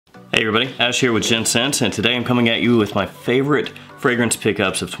Hey everybody, Ash here with Gents, and today I'm coming at you with my favorite fragrance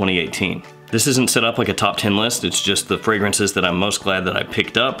pickups of 2018. This isn't set up like a top 10 list, it's just the fragrances that I'm most glad that I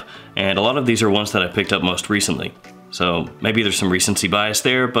picked up, and a lot of these are ones that I picked up most recently. So maybe there's some recency bias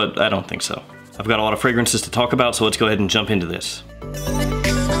there, but I don't think so. I've got a lot of fragrances to talk about, so let's go ahead and jump into this.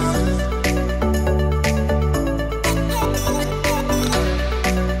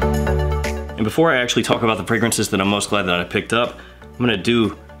 And before I actually talk about the fragrances that I'm most glad that I picked up, I'm gonna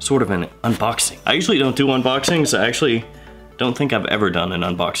do sort of an unboxing. I usually don't do unboxings. I actually don't think I've ever done an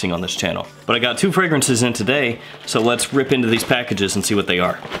unboxing on this channel. But I got two fragrances in today, so let's rip into these packages and see what they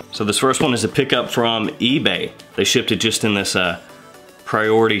are. So this first one is a pickup from eBay. They shipped it just in this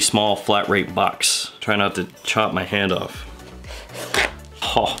priority small flat rate box. Try not to chop my hand off.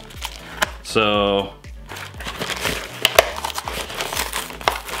 Oh. So,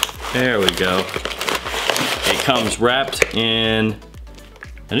 there we go. It comes wrapped in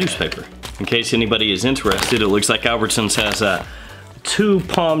a newspaper. In case anybody is interested, it looks like Albertsons has 2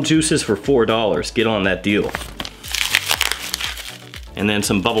 palm juices for $4. Get on that deal. And then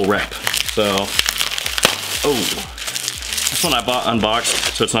some bubble wrap. So, this one I bought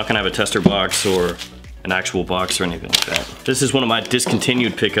unboxed, so it's not gonna have a tester box or an actual box or anything like that. This is one of my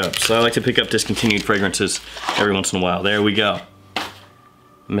discontinued pickups. So I like to pick up discontinued fragrances every once in a while. There we go.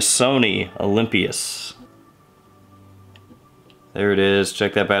 Missoni Olympus. There it is,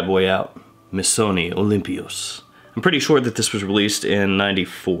 check that bad boy out. Missoni Olympus. I'm pretty sure that this was released in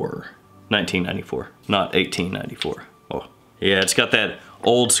 1994, not 1894. Oh, yeah, it's got that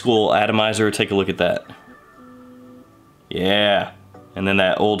old school atomizer, take a look at that. Yeah, and then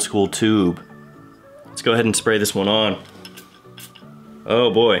that old school tube. Let's go ahead and spray this one on.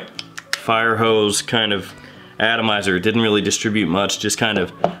 Oh boy, fire hose kind of atomizer. It didn't really distribute much, just kind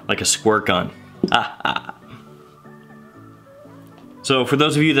of like a squirt gun. So for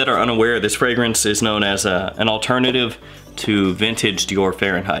those of you that are unaware, this fragrance is known as an alternative to vintage Dior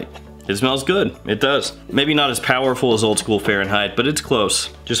Fahrenheit. It smells good, it does. Maybe not as powerful as old school Fahrenheit, but it's close,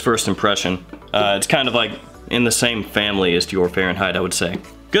 just first impression. It's kind of like in the same family as Dior Fahrenheit, I would say.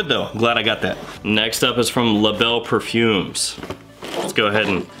 Good though, I'm glad I got that. Next up is from La Belle Perfumes. Let's go ahead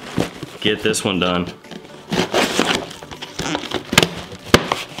and get this one done.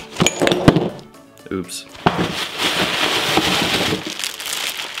 Oops.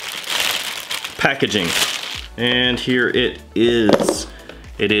 Packaging, and here it is.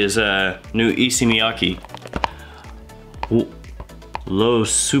 It is new Issey Miyake L'Eau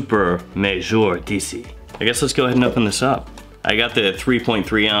Super Major DC. I guess let's go ahead and open this up. I got the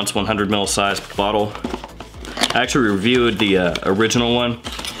 3.3 ounce 100 ml size bottle. I actually reviewed the original one,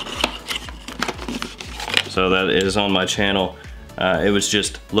 so that is on my channel. It was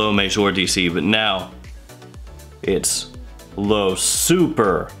just L'Eau Major DC, but now it's L'Eau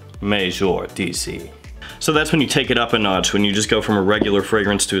Super Major DC. So that's when you take it up a notch, when you just go from a regular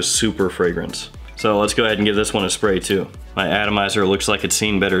fragrance to a super fragrance. So let's go ahead and give this one a spray too. My atomizer looks like it's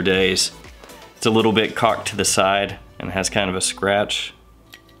seen better days. It's a little bit cocked to the side and has kind of a scratch.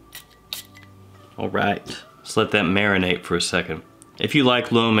 All right, let's let that marinate for a second. If you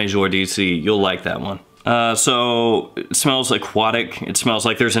like L'Eau Major DC, you'll like that one. So it smells aquatic. It smells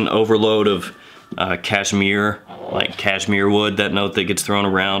like there's an overload of cashmere, like cashmere wood, that note that gets thrown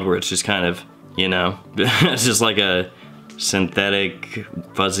around where it's just kind of, you know, it's just like a synthetic,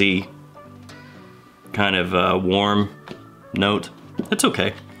 fuzzy, kind of warm note. That's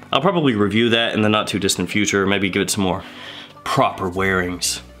okay. I'll probably review that in the not too distant future, maybe give it some more proper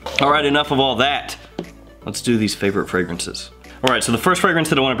wearings. All right, enough of all that. Let's do these favorite fragrances. All right, so the first fragrance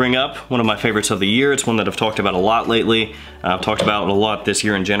that I want to bring up, one of my favorites of the year, it's one that I've talked about a lot lately. I've talked about it a lot this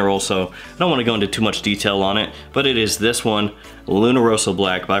year in general, so I don't want to go into too much detail on it, but it is this one, Luna Rossa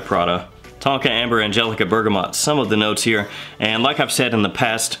Black by Prada. Tonka, Amber, Angelica, Bergamot, some of the notes here, and like I've said in the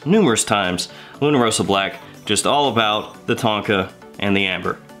past numerous times, Luna Rossa Black, just all about the Tonka and the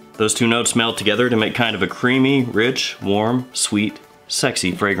Amber. Those two notes meld together to make kind of a creamy, rich, warm, sweet,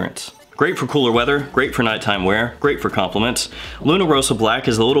 sexy fragrance. Great for cooler weather, great for nighttime wear, great for compliments. Luna Rossa Black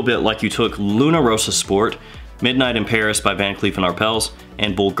is a little bit like you took Luna Rossa Sport, Midnight in Paris by Van Cleef & Arpels,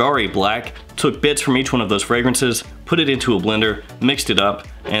 and Bulgari Black, took bits from each one of those fragrances, put it into a blender, mixed it up,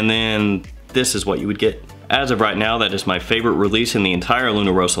 and then this is what you would get. As of right now, that is my favorite release in the entire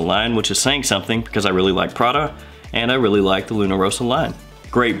Luna Rossa line, which is saying something because I really like Prada, and I really like the Luna Rossa line.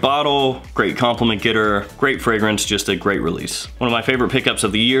 Great bottle, great compliment getter, great fragrance, just a great release. One of my favorite pickups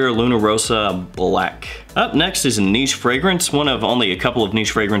of the year, Luna Rossa Black. Up next is a niche fragrance, one of only a couple of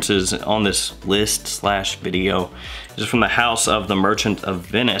niche fragrances on this list slash video. It's from the house of the Merchant of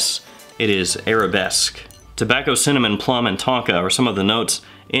Venice. It is Arabesque Tobacco, cinnamon, plum, and tonka are some of the notes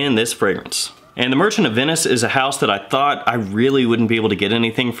in this fragrance. And the Merchant of Venice is a house that I thought I really wouldn't be able to get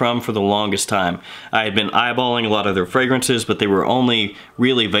anything from for the longest time. I had been eyeballing a lot of their fragrances, but they were only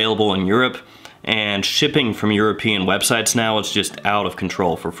really available in Europe, and shipping from European websites now is just out of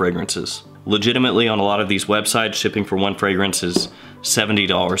control for fragrances. Legitimately, on a lot of these websites, shipping for one fragrance is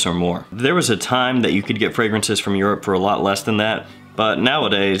 $70 or more. There was a time that you could get fragrances from Europe for a lot less than that, but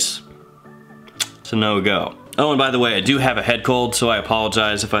nowadays, it's a no-go. Oh, and by the way, I do have a head cold, so I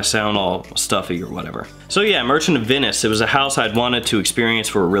apologize if I sound all stuffy or whatever. So yeah, Merchant of Venice, it was a house I'd wanted to experience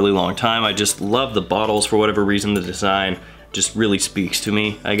for a really long time. I just love the bottles for whatever reason. The design just really speaks to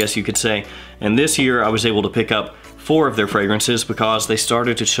me, I guess you could say. And this year I was able to pick up 4 of their fragrances because they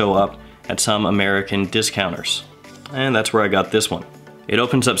started to show up at some American discounters. And that's where I got this one. It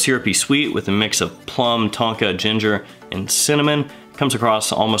opens up syrupy sweet with a mix of plum, tonka, ginger, and cinnamon. Comes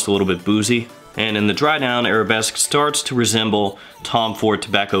across almost a little bit boozy. And in the dry down, Arabesque starts to resemble Tom Ford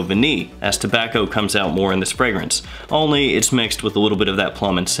Tobacco Vanille, as tobacco comes out more in this fragrance, only it's mixed with a little bit of that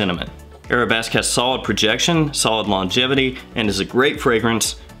plum and cinnamon. Arabesque has solid projection, solid longevity, and is a great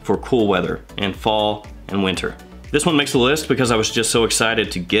fragrance for cool weather in fall and winter. This one makes the list because I was just so excited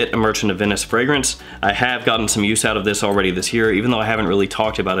to get a Merchant of Venice fragrance. I have gotten some use out of this already this year, even though I haven't really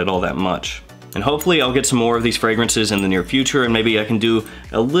talked about it all that much. And hopefully I'll get some more of these fragrances in the near future, and maybe I can do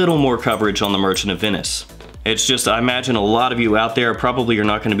a little more coverage on the Merchant of Venice. It's just, I imagine a lot of you out there probably are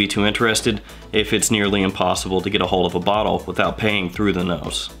not going to be too interested if it's nearly impossible to get a hold of a bottle without paying through the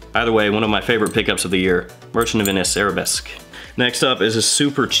nose. Either way, one of my favorite pickups of the year, Merchant of Venice Arabesque. Next up is a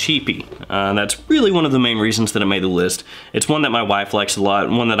super cheapie. That's really one of the main reasons that it made the list. It's one that my wife likes a lot,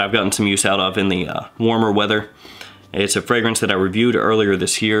 one that I've gotten some use out of in the warmer weather. It's a fragrance that I reviewed earlier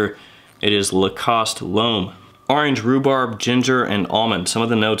this year. It is Lacoste L'Homme. Orange, rhubarb, ginger, and almond, some of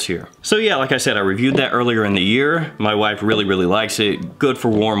the notes here. So yeah, like I said, I reviewed that earlier in the year. My wife really, really likes it. Good for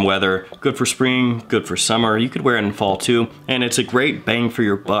warm weather, good for spring, good for summer. You could wear it in fall too. And it's a great bang for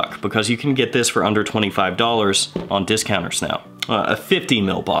your buck because you can get this for under $25 on discounters now. A 50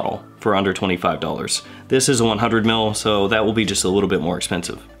 ml bottle for under $25. This is a 100 ml, so that will be just a little bit more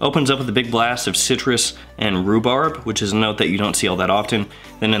expensive. Opens up with a big blast of citrus and rhubarb, which is a note that you don't see all that often.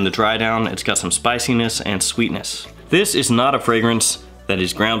 Then in the dry down, it's got some spiciness and sweetness. This is not a fragrance that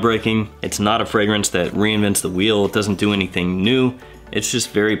is groundbreaking. It's not a fragrance that reinvents the wheel. It doesn't do anything new. It's just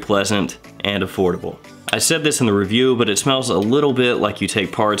very pleasant and affordable. I said this in the review, but it smells a little bit like you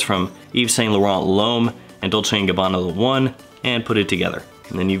take parts from Yves Saint Laurent L'Homme and Dolce & Gabbana Le One and put it together.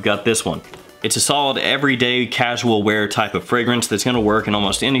 And then you've got this one. It's a solid everyday casual wear type of fragrance that's gonna work in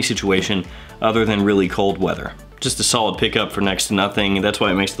almost any situation other than really cold weather. Just a solid pickup for next to nothing, and that's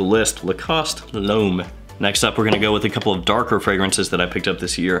why it makes the list. Lacoste L'Homme. Next up, we're gonna go with a couple of darker fragrances that I picked up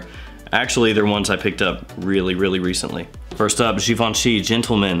this year. Actually, they're ones I picked up really, really recently. First up, Givenchy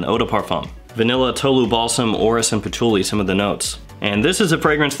Gentleman Eau de Parfum. Vanilla, Tolu Balsam, Orris, and Patchouli, some of the notes. And this is a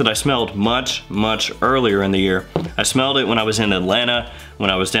fragrance that I smelled much, much earlier in the year. I smelled it when I was in Atlanta, when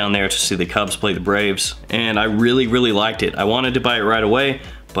I was down there to see the Cubs play the Braves, and I really, really liked it. I wanted to buy it right away,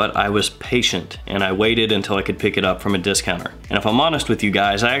 but I was patient, and I waited until I could pick it up from a discounter. And if I'm honest with you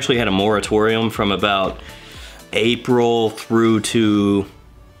guys, I actually had a moratorium from about April through to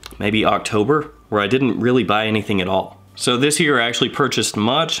maybe October, where I didn't really buy anything at all. So this year I actually purchased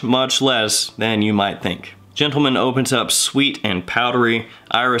much, much less than you might think. Gentleman opens up sweet and powdery.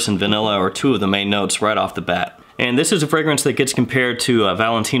 Iris and vanilla are two of the main notes right off the bat. And this is a fragrance that gets compared to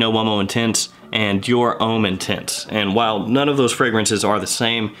Valentino Uomo Intense and Dior Homme Intense. And while none of those fragrances are the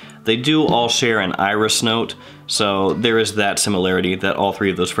same, they do all share an iris note, so there is that similarity that all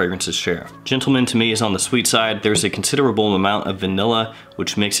three of those fragrances share. Gentleman to me is on the sweet side. There's a considerable amount of vanilla,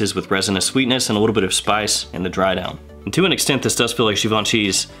 which mixes with resinous sweetness and a little bit of spice in the dry down. And to an extent, this does feel like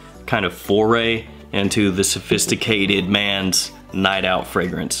Givenchy's kind of foray into the sophisticated man's night out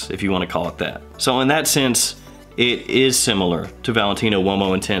fragrance, if you want to call it that. So in that sense, it is similar to Valentino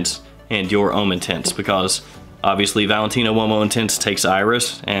Uomo Intense and Dior Homme Intense, because obviously Valentino Uomo Intense takes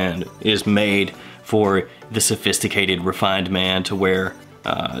iris and is made for the sophisticated, refined man to wear,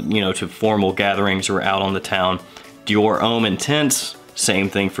 to formal gatherings or out on the town. Dior Homme Intense, same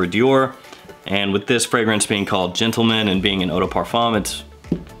thing for Dior. And with this fragrance being called Gentleman and being an eau de parfum, it's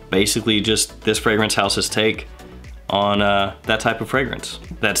basically just this fragrance house's take on that type of fragrance.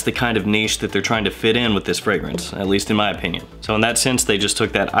 That's the kind of niche that they're trying to fit in with this fragrance, at least in my opinion. So in that sense, they just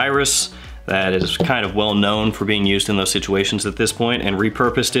took that iris that is kind of well known for being used in those situations at this point and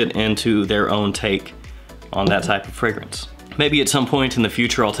repurposed it into their own take on that type of fragrance. Maybe at some point in the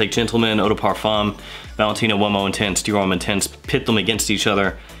future I'll take Gentleman, Eau de Parfum, Valentino Uomo Intense, Dior Homme Intense, pit them against each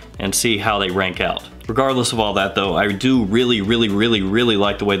other, and see how they rank out. Regardless of all that though, I do really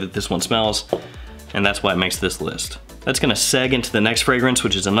like the way that this one smells, and that's why it makes this list. That's gonna seg into the next fragrance,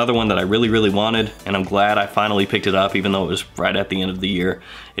 which is another one that I really wanted, and I'm glad I finally picked it up even though it was right at the end of the year.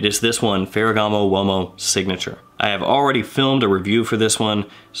 It is this one, Ferragamo Uomo Signature. I have already filmed a review for this one,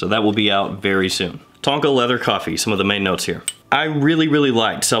 so that will be out very soon. Tonka Leather Coffee, some of the main notes here. I really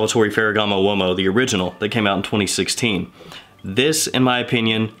liked Salvatore Ferragamo Uomo, the original, that came out in 2016. This, in my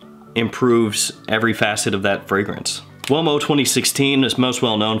opinion, improves every facet of that fragrance. Uomo 2016 is most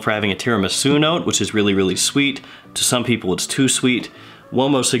well known for having a tiramisu note, which is really sweet. To some people it's too sweet.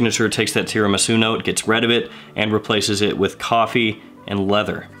 Uomo Signature takes that tiramisu note, gets rid of it, and replaces it with coffee and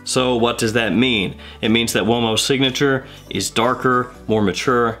leather. So what does that mean? It means that Uomo Signature is darker, more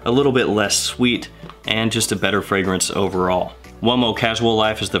mature, a little bit less sweet, and just a better fragrance overall. Uomo Casual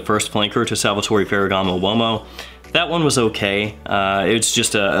Life is the first flanker to Salvatore Ferragamo Uomo. That one was okay. It's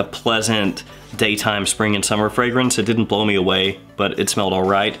just a pleasant daytime spring and summer fragrance. It didn't blow me away, but it smelled all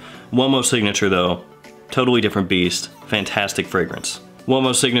right. Uomo Signature though, totally different beast. Fantastic fragrance.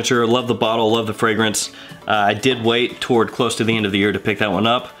 Uomo Signature, love the bottle, love the fragrance. I did wait toward close to the end of the year to pick that one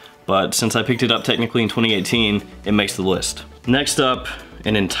up, but since I picked it up technically in 2018, it makes the list. Next up,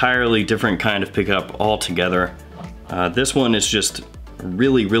 an entirely different kind of pickup altogether. This one is just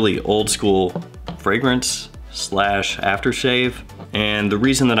really old school fragrance slash aftershave, and the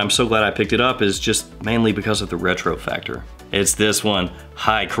reason that I'm so glad I picked it up is just mainly because of the retro factor. It's this one,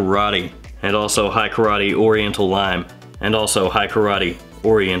 High Karate, and also High Karate Oriental Lime, and also High Karate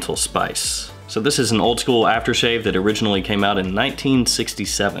Oriental Spice. So this is an old school aftershave that originally came out in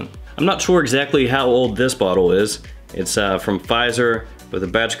 1967. I'm not sure exactly how old this bottle is. It's from Pfizer with a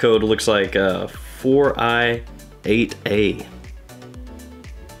batch code, looks like 4I8A.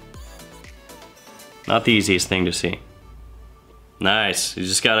 Not the easiest thing to see. Nice, you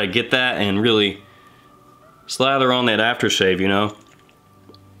just gotta get that and really slather on that aftershave, you know?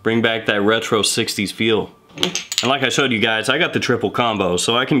 Bring back that retro 60s feel. And like I showed you guys, I got the triple combo,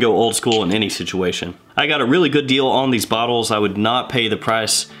 so I can go old school in any situation. I got a really good deal on these bottles. I would not pay the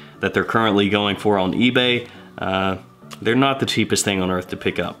price that they're currently going for on eBay. They're not the cheapest thing on earth to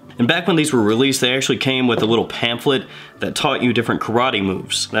pick up. And back when these were released, they actually came with a little pamphlet that taught you different karate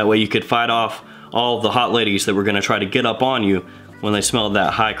moves. That way you could fight off all the hot ladies that were gonna try to get up on you when they smelled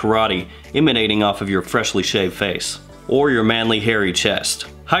that high karate emanating off of your freshly shaved face or your manly hairy chest.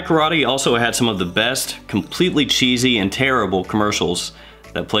 High Karate also had some of the best, completely cheesy and terrible commercials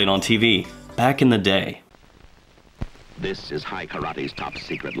that played on TV back in the day. This is High Karate's top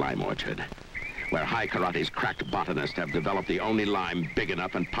secret lime orchard, where High Karate's cracked botanists have developed the only lime big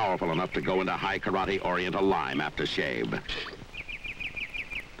enough and powerful enough to go into High Karate Oriental Lime aftershave.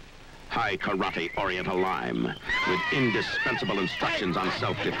 High Karate Oriental Lime, with indispensable instructions on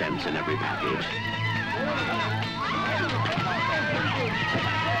self-defense in every package.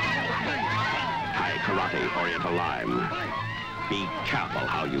 High Karate Oriental Lime. Be careful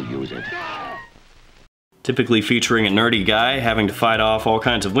how you use it. Typically featuring a nerdy guy having to fight off all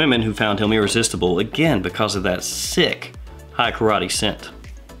kinds of women who found him irresistible, again because of that sick High Karate scent.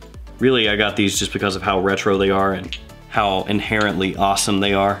 Really, I got these just because of how retro they are and how inherently awesome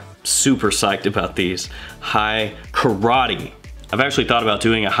they are. Super psyched about these. High Karate. I've actually thought about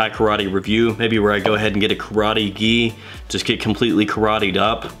doing a High Karate review, maybe where I go ahead and get a karate gi, just get completely karate'd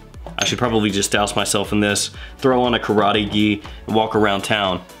up. I should probably just douse myself in this, throw on a karate gi, and walk around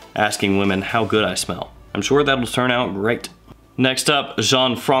town asking women how good I smell. I'm sure that'll turn out great. Next up,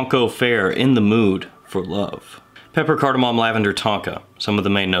 Gianfranco Fair, In the Mood for Love. Pepper, cardamom, lavender, tonka, some of the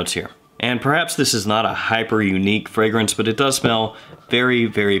main notes here. And perhaps this is not a hyper unique fragrance, but it does smell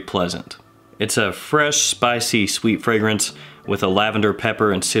very pleasant. It's a fresh, spicy, sweet fragrance with a lavender,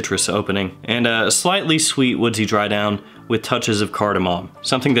 pepper, and citrus opening, and a slightly sweet woodsy dry down with touches of cardamom.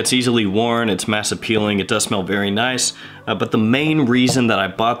 Something that's easily worn, it's mass appealing, it does smell very nice, but the main reason that I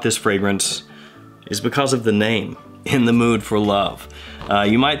bought this fragrance is because of the name, In the Mood for Love.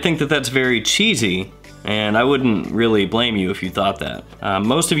 You might think that that's very cheesy, and I wouldn't really blame you if you thought that.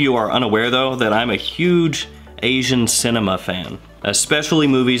 Most of you are unaware though that I'm a huge Asian cinema fan, especially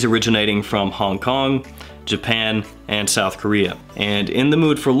movies originating from Hong Kong, Japan, and South Korea. And In the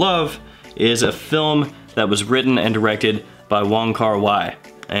Mood for Love is a film that was written and directed by Wong Kar-wai,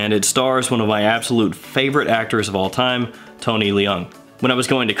 and it stars one of my absolute favorite actors of all time, Tony Leung. When I was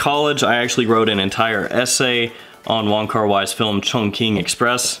going to college, I actually wrote an entire essay on Wong Kar-wai's film Chungking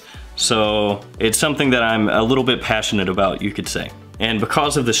Express, so it's something that I'm a little bit passionate about, you could say. And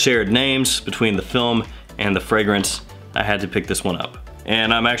because of the shared names between the film and the fragrance, I had to pick this one up.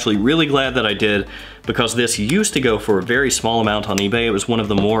 And I'm actually really glad that I did, because this used to go for a very small amount on eBay. It was one of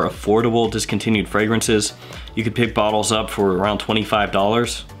the more affordable discontinued fragrances. You could pick bottles up for around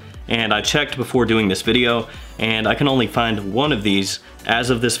 $25. And I checked before doing this video, and I can only find one of these as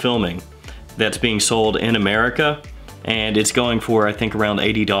of this filming that's being sold in America, and it's going for, I think, around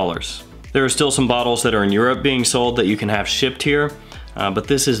 $80. There are still some bottles that are in Europe being sold that you can have shipped here, but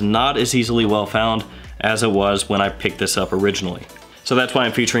this is not as easily well found as it was when I picked this up originally. So that's why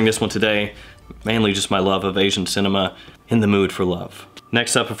I'm featuring this one today, mainly just my love of Asian cinema, In the Mood for Love.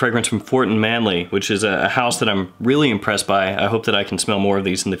 Next up, a fragrance from Fort & Manley, which is a house that I'm really impressed by. I hope that I can smell more of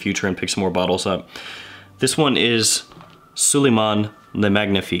these in the future and pick some more bottles up. This one is Suleiman Le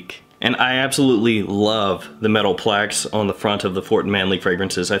Magnifique. And I absolutely love the metal plaques on the front of the Fort & Manley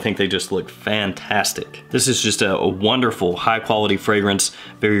fragrances. I think they just look fantastic. This is just a wonderful, high-quality fragrance,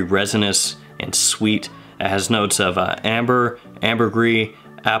 very resinous and sweet. It has notes of amber, ambergris,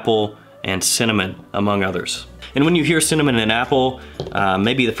 apple, and cinnamon, among others. And when you hear cinnamon and apple,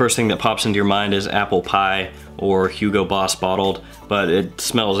 maybe the first thing that pops into your mind is apple pie or Hugo Boss bottled, but it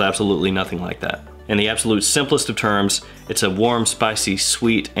smells absolutely nothing like that. In the absolute simplest of terms, it's a warm, spicy,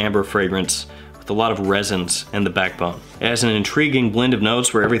 sweet amber fragrance with a lot of resins in the backbone. It has an intriguing blend of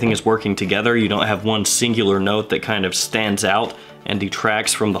notes where everything is working together. You don't have one singular note that kind of stands out and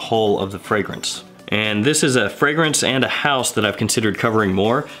detracts from the whole of the fragrance. And this is a fragrance and a house that I've considered covering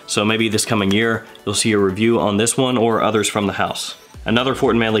more, so maybe this coming year you'll see a review on this one or others from the house. Another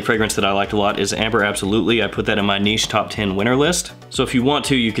Fort & Manley fragrance that I liked a lot is Amber Absolutely. I put that in my niche top 10 winner list. So if you want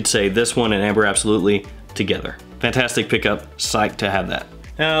to, you could say this one and Amber Absolutely together. Fantastic pickup, psyched to have that.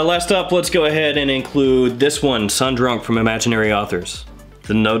 Last up, let's go ahead and include this one, Sun Drunk from Imaginary Authors.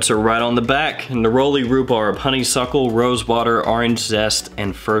 The notes are right on the back. Neroli rhubarb, honeysuckle, rosewater, orange zest,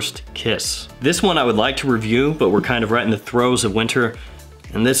 and first kiss. This one I would like to review, but we're kind of right in the throes of winter,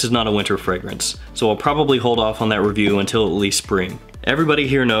 and this is not a winter fragrance, so I'll probably hold off on that review until at least spring. Everybody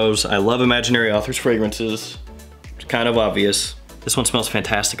here knows I love Imaginary Authors fragrances. It's kind of obvious. This one smells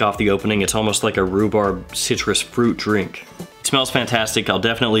fantastic off the opening. It's almost like a rhubarb citrus fruit drink. It smells fantastic. I'll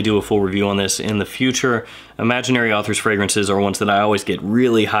definitely do a full review on this in the future. Imaginary Authors fragrances are ones that I always get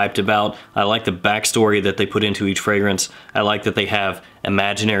really hyped about. I like the backstory that they put into each fragrance. I like that they have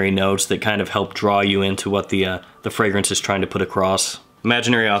imaginary notes that kind of help draw you into what the fragrance is trying to put across.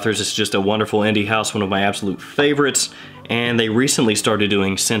 Imaginary Authors is just a wonderful indie house, one of my absolute favorites, and they recently started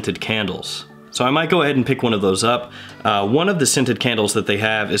doing scented candles. So I might go ahead and pick one of those up. One of the scented candles that they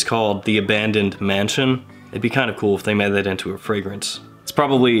have is called The Abandoned Mansion. It'd be kind of cool if they made that into a fragrance. It's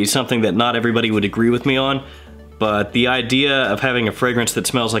probably something that not everybody would agree with me on, but the idea of having a fragrance that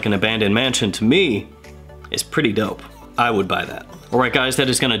smells like an abandoned mansion, to me, is pretty dope. I would buy that. Alright guys, that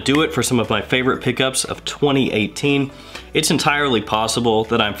is gonna do it for some of my favorite pickups of 2018. It's entirely possible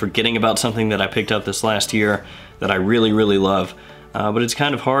that I'm forgetting about something that I picked up this last year that I really, really love. But it's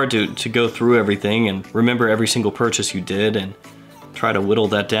kind of hard to go through everything and remember every single purchase you did and try to whittle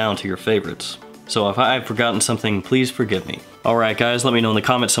that down to your favorites. So if I've forgotten something, please forgive me. Alright guys, let me know in the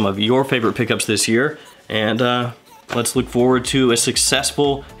comments some of your favorite pickups this year, and let's look forward to a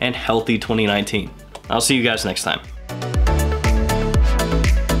successful and healthy 2019. I'll see you guys next time.